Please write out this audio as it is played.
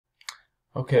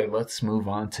Okay, let's move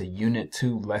on to Unit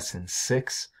 2, Lesson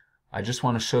 6. I just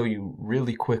want to show you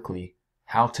really quickly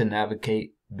how to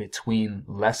navigate between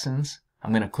lessons.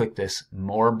 I'm going to click this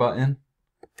More button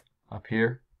up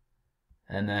here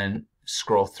and then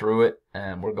scroll through it,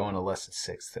 and we're going to Lesson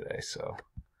 6 today, so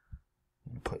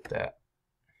I'm going to click that.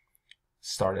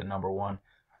 Start at number 1.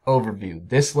 Overview.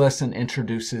 This lesson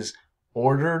introduces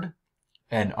ordered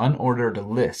and unordered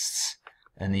lists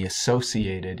and the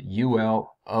associated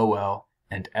UL, OL,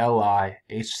 and LI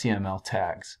HTML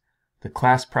tags. The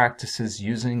class practices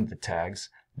using the tags,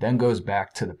 then goes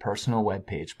back to the personal web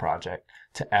page project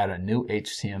to add a new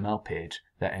HTML page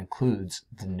that includes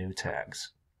the new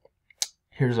tags.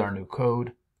 Here's our new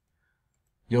code.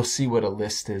 You'll see what a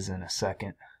list is in a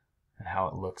second and how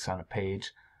it looks on a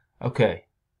page. Okay,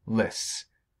 lists.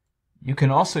 You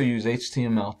can also use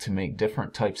HTML to make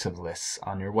different types of lists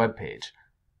on your web page.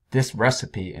 This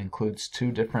recipe includes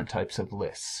two different types of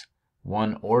lists.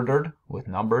 One ordered with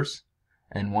numbers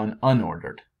and one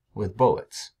unordered with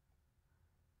bullets.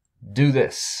 Do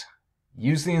this.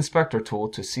 Use the inspector tool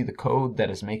to see the code that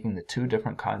is making the two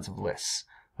different kinds of lists.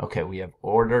 Okay, we have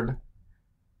ordered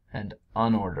and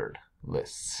unordered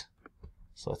lists.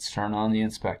 So let's turn on the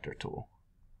inspector tool.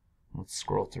 Let's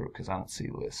scroll through because I don't see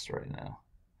lists right now.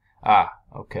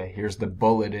 Okay, here's the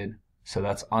bulleted, so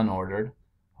that's unordered.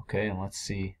 Okay, and let's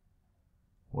see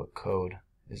what code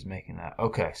is making that.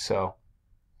 Okay, so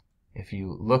if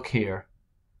you look here,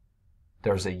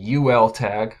 there's a UL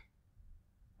tag,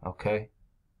 okay,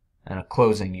 and a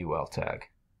closing UL tag.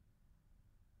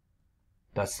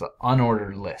 That's the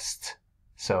unordered list.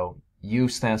 So U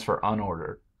stands for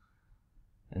unordered.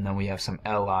 And then we have some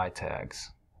LI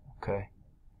tags, okay.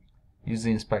 Use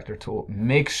the inspector tool.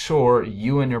 Make sure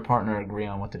you and your partner agree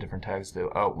on what the different tags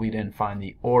do. Oh, we didn't find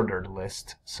the ordered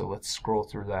list, so let's scroll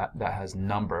through that. That has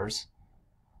numbers.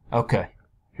 Okay,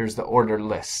 here's the ordered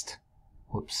list.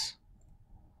 Whoops.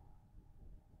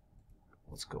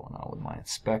 What's going on with my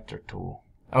inspector tool?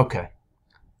 Okay,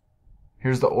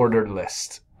 here's the ordered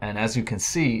list. And as you can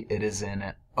see, it is in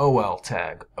an OL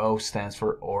tag. O stands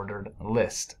for ordered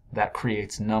list. That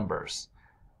creates numbers.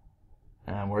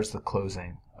 And where's the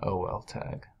closing OL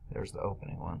tag? There's the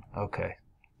opening one. Okay,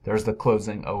 there's the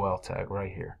closing OL tag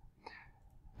right here.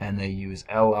 And they use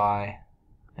LI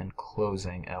and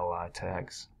closing LI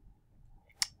tags.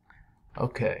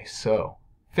 Okay, so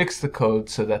fix the code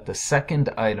so that the second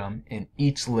item in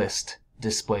each list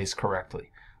displays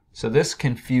correctly. So this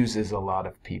confuses a lot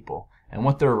of people. And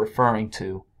what they're referring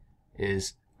to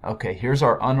is, okay, here's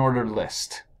our unordered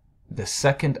list. The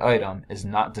second item is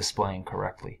not displaying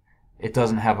correctly. It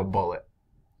doesn't have a bullet.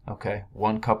 Okay,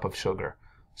 1 cup of sugar.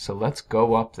 So let's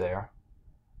go up there.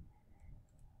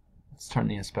 Let's turn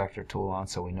the inspector tool on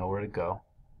so we know where to go.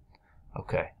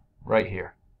 Okay, right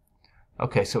here.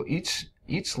 Okay, so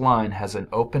each line has an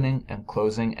opening and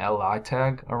closing LI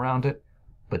tag around it,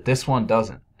 but this one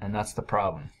doesn't, and that's the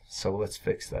problem. So let's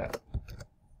fix that.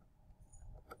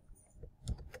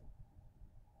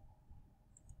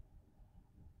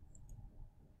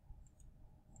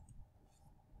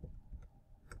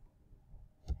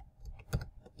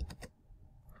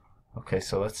 Okay,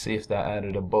 so let's see if that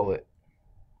added a bullet.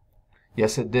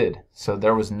 Yes, it did. So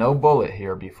there was no bullet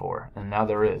here before, and now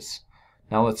there is.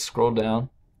 Now let's scroll down.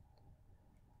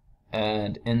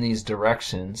 And in these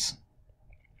directions,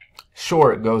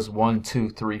 sure, it goes 1,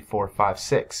 2, 3, 4, 5,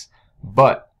 6.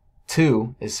 But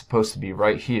 2 is supposed to be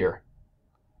right here.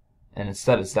 And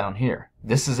instead it's down here.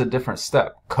 This is a different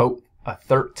step. Coat a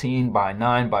 13 by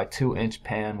 9 by 2 inch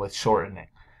pan with shortening.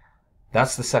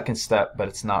 That's the second step, but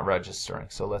it's not registering.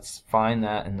 So let's find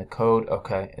that in the code.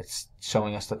 Okay, it's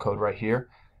showing us the code right here.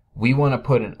 We want to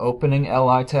put an opening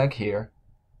LI tag here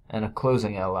and a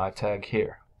closing LI tag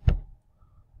here.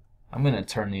 I'm going to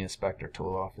turn the inspector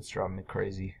tool off. It's driving me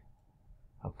crazy.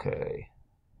 Okay.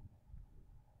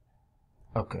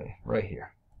 Okay, right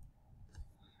here.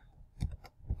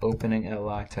 Opening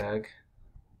LI tag.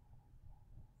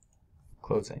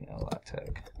 Closing LI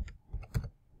tag.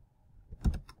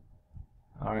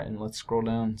 Alright, and let's scroll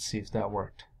down and see if that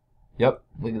worked. Yep,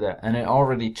 look at that. And it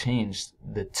already changed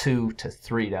the 2 to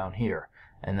 3 down here.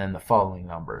 And then the following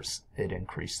numbers, it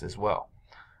increased as well.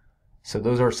 So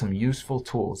those are some useful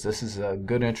tools. This is a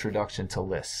good introduction to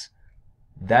lists.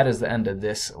 That is the end of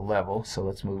this level. So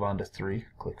let's move on to 3.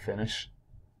 Click Finish.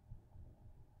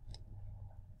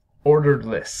 Ordered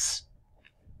lists.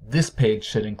 This page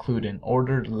should include an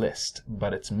ordered list,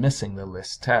 but it's missing the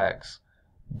list tags.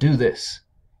 Do this.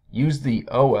 Use the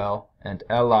OL and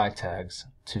LI tags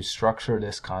to structure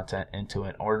this content into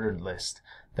an ordered list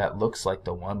that looks like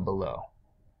the one below.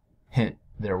 Hint,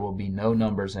 there will be no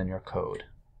numbers in your code.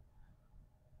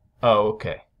 Oh,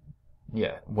 okay.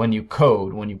 Yeah, when you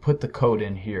put the code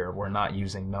in here, we're not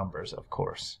using numbers, of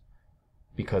course,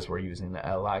 because we're using the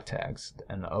li tags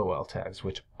and the ol tags,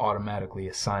 which automatically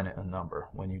assign it a number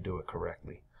when you do it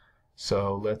correctly.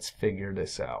 So let's figure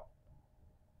this out.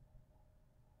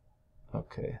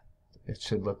 Okay, it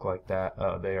should look like that.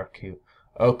 Oh, they are cute.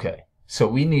 Okay, so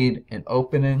we need an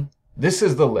opening. This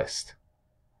is the list.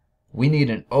 We need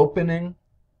an opening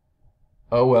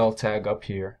ol tag up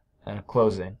here and a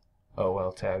closing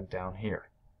ol tag down here.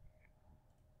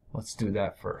 Let's do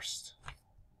that first.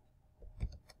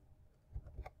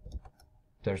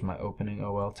 There's my opening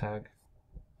ol tag.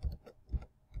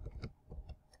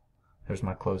 There's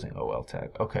my closing ol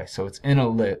tag. Okay, so it's in a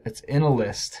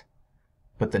list,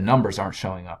 but the numbers aren't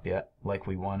showing up yet like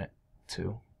we want it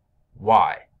to.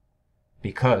 Why?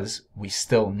 Because we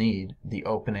still need the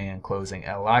opening and closing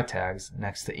li tags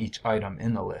next to each item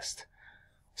in the list.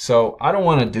 So I don't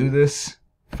want to do this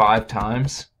 5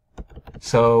 times.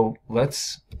 So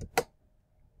let's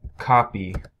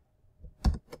copy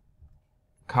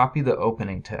the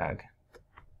opening tag,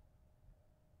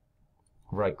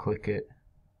 right click it,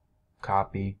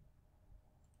 copy,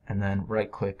 and then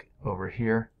right click over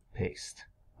here, paste.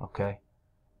 Okay,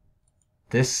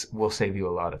 this will save you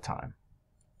a lot of time.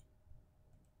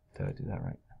 Did I do that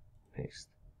right? Paste.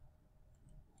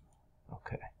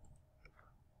 Okay.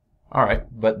 Alright,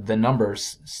 but the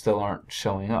numbers still aren't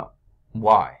showing up.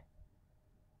 Why?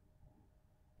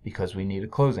 Because we need a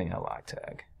closing li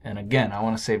tag. And again, I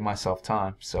want to save myself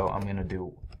time, so I'm going to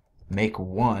do make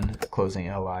one closing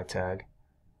li tag.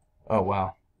 Oh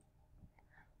wow,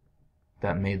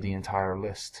 that made the entire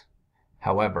list.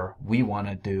 However, we want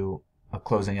to do a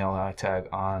closing li tag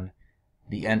on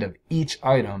the end of each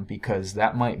item because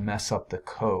that might mess up the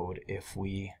code if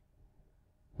we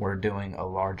were doing a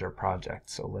larger project.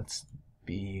 So let's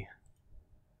be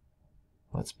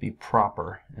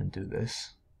proper and do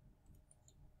this.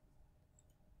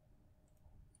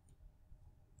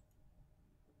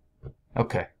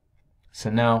 Okay, so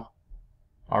now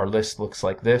our list looks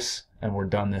like this, and we're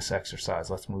done this exercise.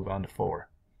 Let's move on to 4.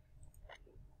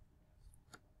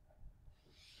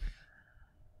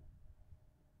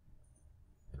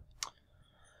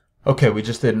 Okay, we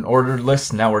just did an ordered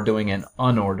list. Now we're doing an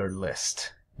unordered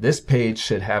list. This page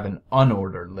should have an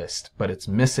unordered list, but it's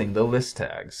missing the list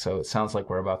tags, so it sounds like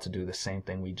we're about to do the same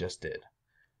thing we just did.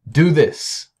 Do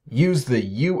this. Use the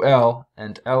ul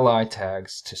and li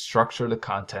tags to structure the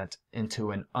content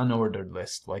into an unordered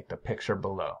list like the picture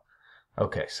below.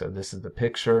 Okay, so this is the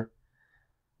picture.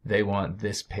 They want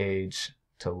this page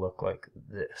to look like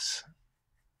this.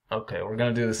 Okay, we're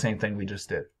going to do the same thing we just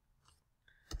did.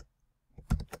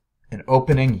 An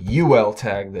opening ul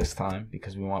tag this time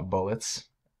because we want bullets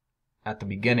at the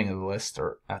beginning of the list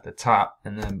or at the top,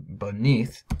 and then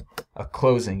beneath a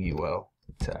closing ul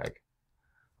tag.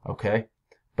 Okay,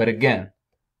 but again,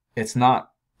 it's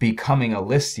not becoming a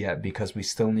list yet because we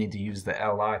still need to use the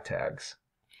li tags.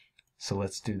 So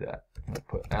let's do that. I'm going to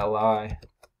put li,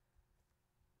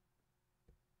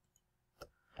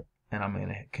 and I'm going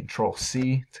to hit Control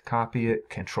C to copy it,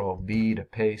 Control V to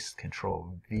paste,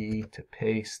 Control V to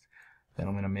paste. Then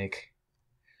I'm going to make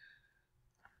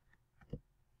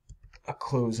a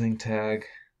closing tag,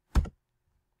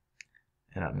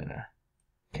 and I'm going to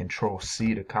Control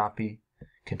C to copy,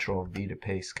 Control V to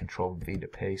paste, Control V to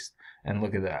paste, and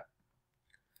look at that.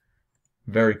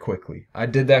 Very quickly. I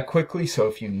did that quickly, so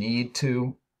if you need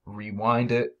to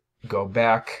rewind it, go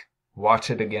back, watch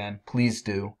it again, please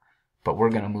do. But we're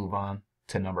going to move on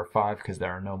to number 5 because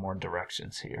there are no more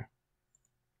directions here.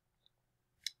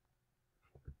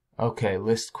 Okay,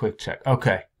 list quick check.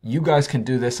 Okay, you guys can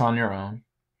do this on your own.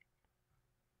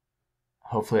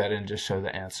 Hopefully I didn't just show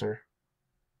the answer.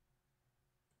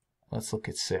 Let's look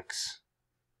at 6.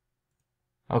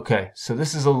 Okay, so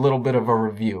this is a little bit of a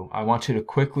review. I want you to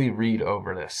quickly read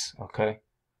over this, okay?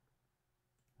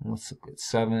 Let's look at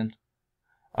 7.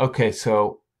 Okay,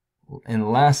 so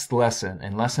in last lesson,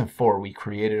 in lesson 4, we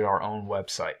created our own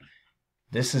website.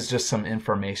 This is just some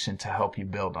information to help you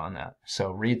build on that.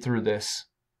 So read through this.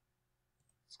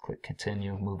 Let's click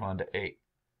continue, move on to 8.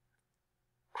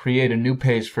 Create a new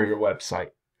page for your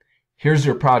website. Here's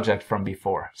your project from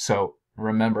before. So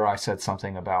remember I said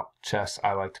something about chess.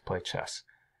 I like to play chess.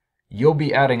 You'll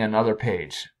be adding another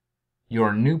page.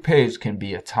 Your new page can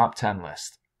be a top 10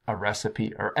 list, a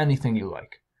recipe, or anything you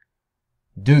like.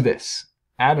 Do this.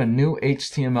 Add a new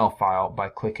HTML file by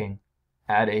clicking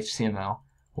Add HTML.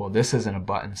 Well, this isn't a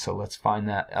button, so let's find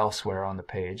that elsewhere on the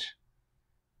page.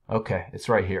 Okay, it's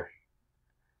right here.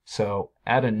 So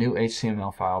add a new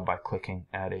HTML file by clicking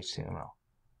Add HTML.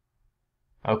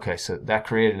 Okay, so that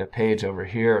created a page over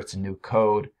here. It's a new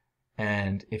code.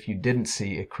 And if you didn't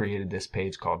see, it created this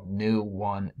page called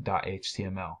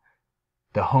new1.html.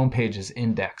 The home page is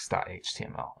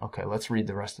index.html. Okay, let's read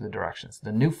the rest of the directions.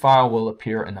 The new file will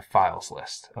appear in the files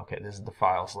list. Okay, this is the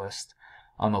files list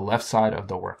on the left side of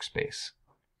the workspace.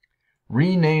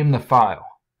 Rename the file,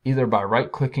 either by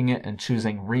right-clicking it and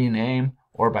choosing rename,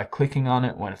 or by clicking on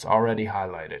it when it's already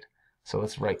highlighted. So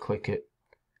let's right-click it,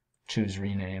 choose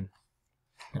rename.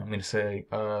 I'm going to say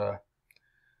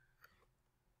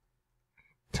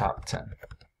top 10.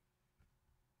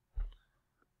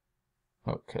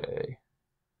 Okay.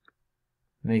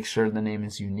 Make sure the name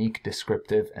is unique,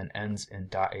 descriptive, and ends in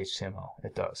 .html.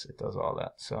 It does all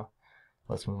that. So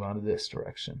let's move on to this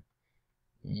direction.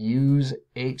 Use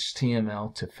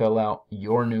HTML to fill out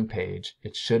your new page.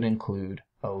 It should include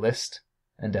a list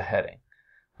and a heading.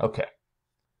 Okay.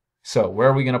 So where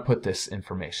are we going to put this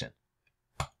information?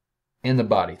 In the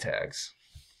body tags.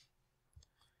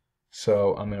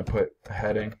 So I'm going to put a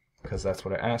heading because that's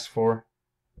what I asked for.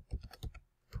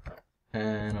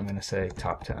 And I'm going to say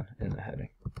top 10 in the heading.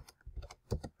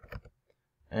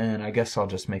 And I guess I'll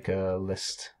just make a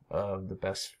list of the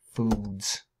best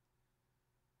foods.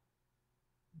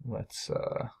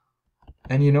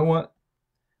 And you know what?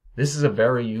 This is a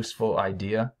very useful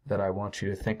idea that I want you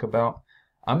to think about.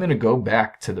 I'm going to go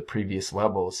back to the previous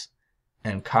levels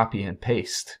and copy and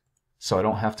paste so I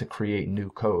don't have to create new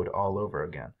code all over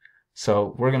again.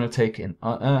 So we're going to take an,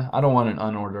 I don't want an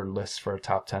unordered list for a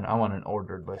top 10. I want an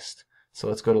ordered list. So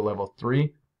let's go to level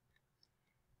 3.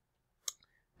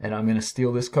 And I'm going to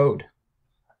steal this code.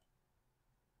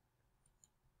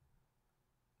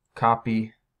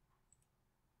 Copy.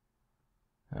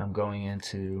 I'm going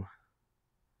into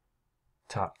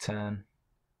top 10.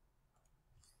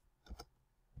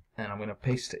 And I'm going to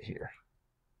paste it here.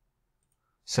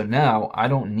 So now I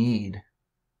don't need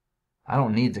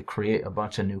to create a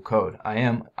bunch of new code.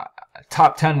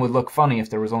 Top 10 would look funny if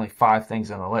there was only 5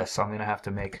 things on the list. So I'm going to have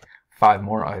to make 5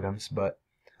 more items, but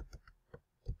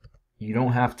you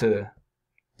don't have to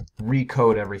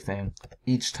recode everything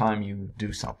each time you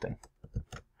do something.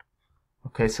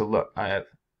 Okay, so look, I have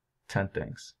 10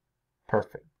 things.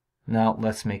 Perfect. Now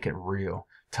let's make it real.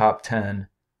 Top 10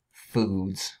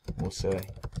 foods, we'll say.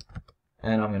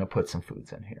 And I'm going to put some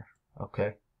foods in here.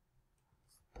 Okay.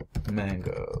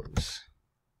 Mangoes.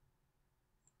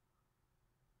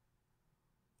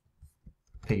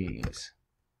 Peas.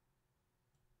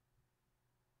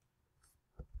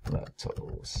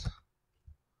 Lentils.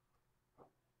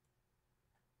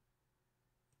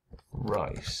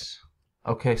 Rice.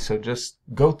 Okay, so just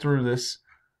go through this,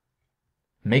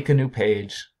 make a new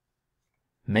page,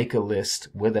 make a list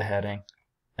with a heading,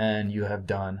 and you have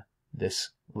done this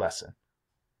lesson.